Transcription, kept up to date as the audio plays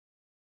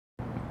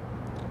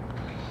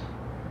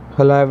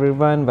Hello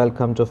everyone,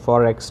 welcome to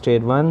Forex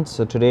Trade 1.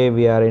 So today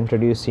we are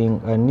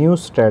introducing a new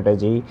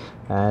strategy,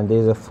 and this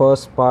is the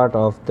first part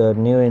of the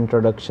new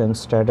introduction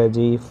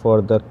strategy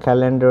for the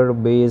calendar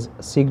based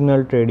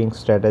signal trading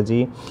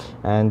strategy,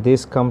 and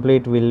this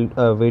complete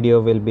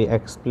video will be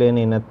explained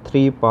in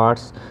three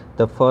parts.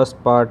 The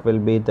first part will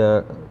be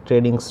the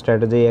trading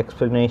strategy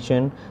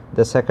explanation,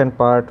 the second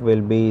part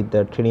will be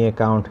the trading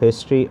account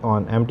history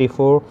on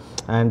MT4,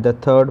 and the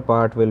third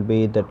part will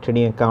be the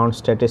trading account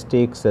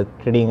statistics, the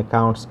trading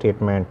account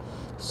statement.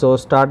 So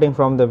starting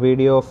from the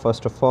video,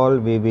 first of all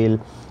we will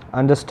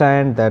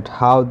understand that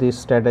how this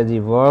strategy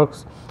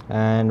works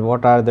and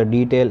what are the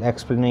detailed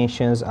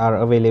explanations are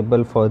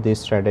available for this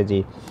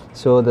strategy.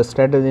 So the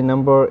strategy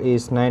number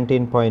is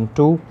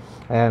 19.2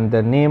 and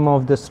the name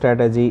of the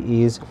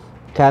strategy is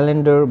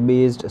calendar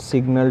based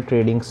signal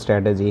trading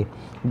strategy.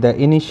 The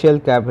initial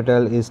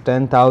capital is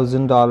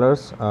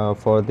 $10,000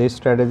 for this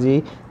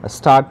strategy,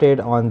 started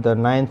on the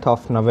 9th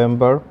of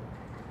November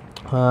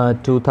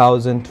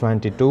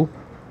 2022,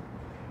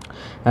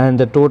 and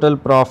the total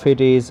profit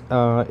is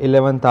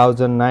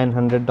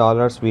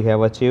 $11,900 we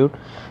have achieved.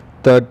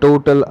 The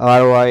total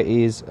ROI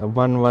is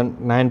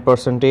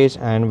 119%,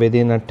 and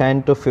within a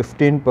 10 to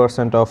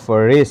 15% of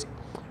risk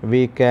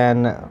we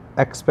can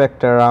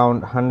expect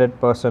around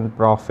 100%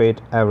 profit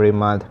every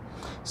month.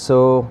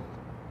 So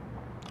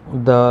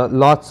the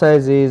lot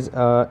size is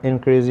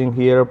increasing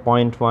here,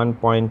 0.1,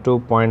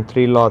 0.2,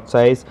 0.3 lot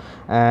size,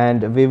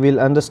 and we will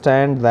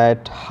understand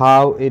that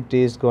how it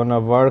is gonna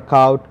work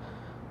out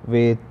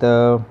with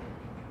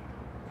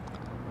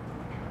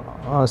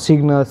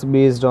signals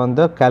based on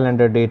the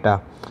calendar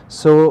data.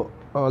 So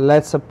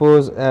let's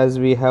suppose, as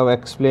we have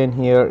explained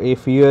here,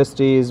 if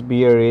USD is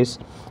bearish,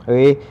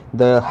 okay,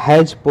 the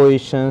hedge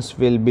positions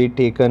will be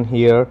taken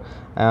here.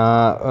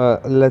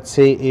 Let's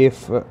say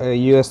if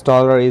US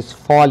dollar is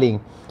falling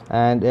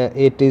and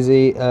it is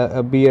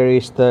a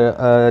bearish,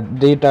 the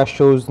data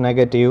shows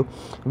negative,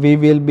 we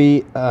will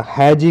be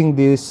hedging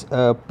these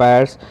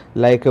pairs,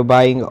 like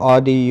buying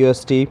AUD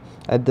USD,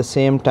 at the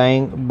same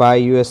time buy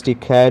USD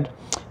CAD,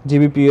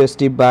 GBP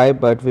USD buy,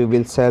 but we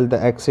will sell the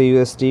XA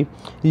USD,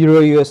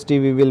 Euro USD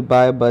we will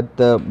buy, but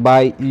the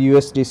buy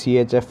USD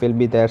CHF will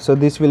be there. So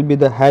this will be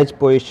the hedge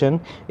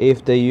position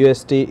if the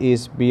USD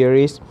is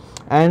bearish,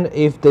 and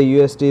if the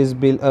USD is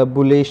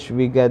bullish,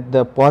 we get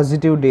the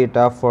positive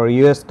data for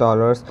US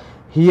dollars.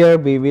 Here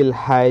we will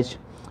hedge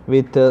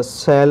with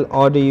sell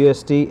AUD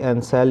USD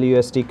and sell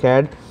USD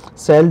CAD,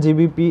 sell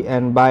GBP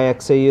and buy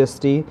XA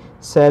USD,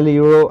 sell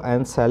Euro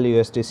and sell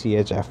USD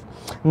CHF.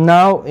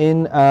 Now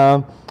in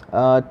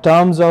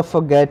terms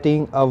of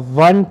getting a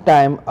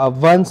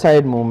one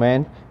side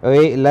movement,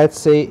 okay, let's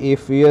say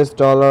if US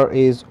dollar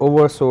is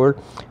oversold,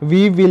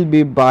 we will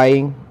be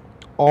buying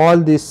all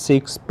these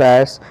 6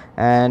 pairs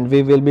and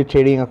we will be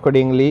trading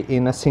accordingly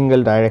in a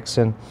single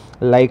direction,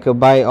 like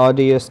buy AUD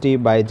USD,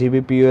 buy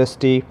GBP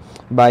USD,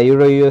 buy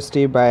Euro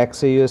USD, buy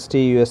XA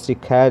USD, USD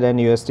CAD and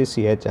USD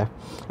CHF.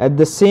 At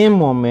the same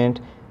moment,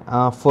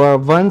 for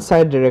one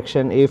side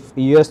direction, if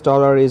US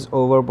dollar is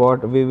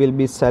overbought, we will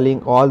be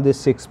selling all these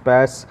 6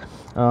 pairs,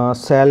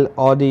 sell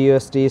AUD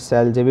USD,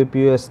 sell GBP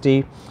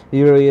USD,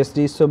 Euro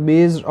USD. So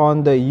based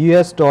on the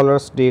US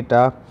dollars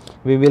data,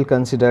 we will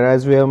consider,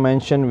 as we have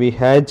mentioned, we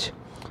hedge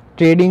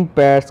trading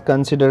pairs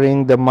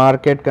considering the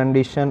market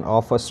condition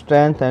of a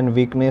strength and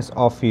weakness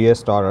of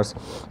US dollars.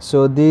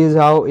 So this is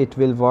how it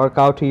will work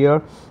out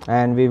here,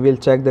 and we will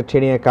check the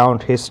trading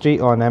account history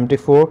on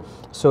MT4.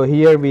 So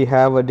here we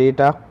have a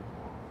data.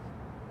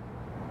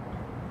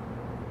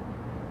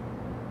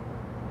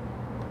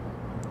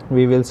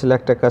 We will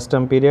select a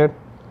custom period,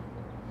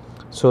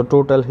 so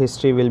total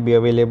history will be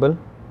available,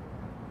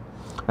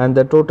 and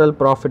the total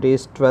profit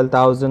is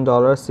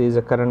 $12,000 is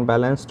a current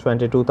balance,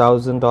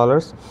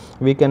 $22,000.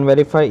 we can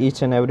verify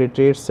each and every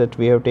trades that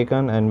we have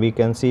taken, and we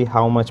can see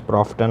how much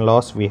profit and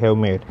loss we have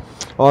made.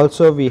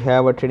 Also we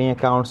have a trading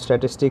account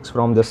statistics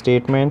from the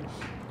statement.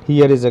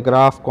 Here is a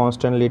graph,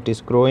 constantly it is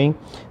growing.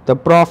 The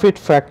profit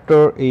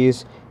factor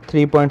is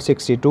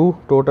 3.62,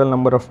 total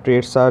number of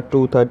trades are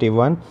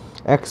 231,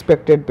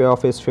 expected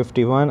payoff is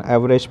 51,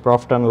 average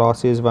profit and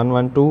loss is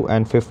 112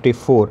 and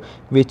 54,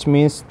 which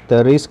means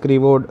the risk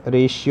reward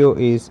ratio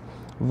is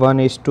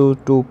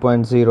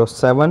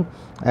 1:2.07,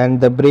 and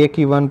the break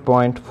even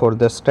point for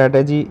the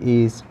strategy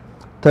is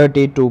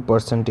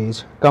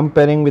 32%.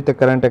 Comparing with the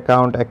current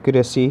account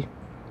accuracy,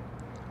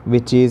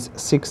 which is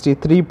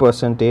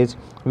 63%,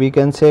 we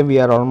can say we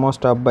are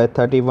almost up by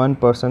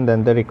 31%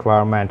 than the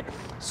requirement.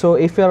 So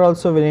if you are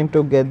also willing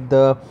to get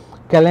the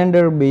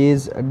calendar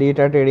based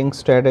data trading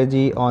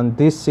strategy on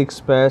these 6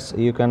 pairs,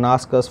 you can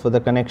ask us for the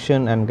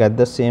connection and get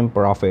the same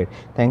profit.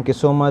 Thank you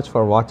so much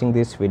for watching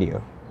this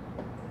video.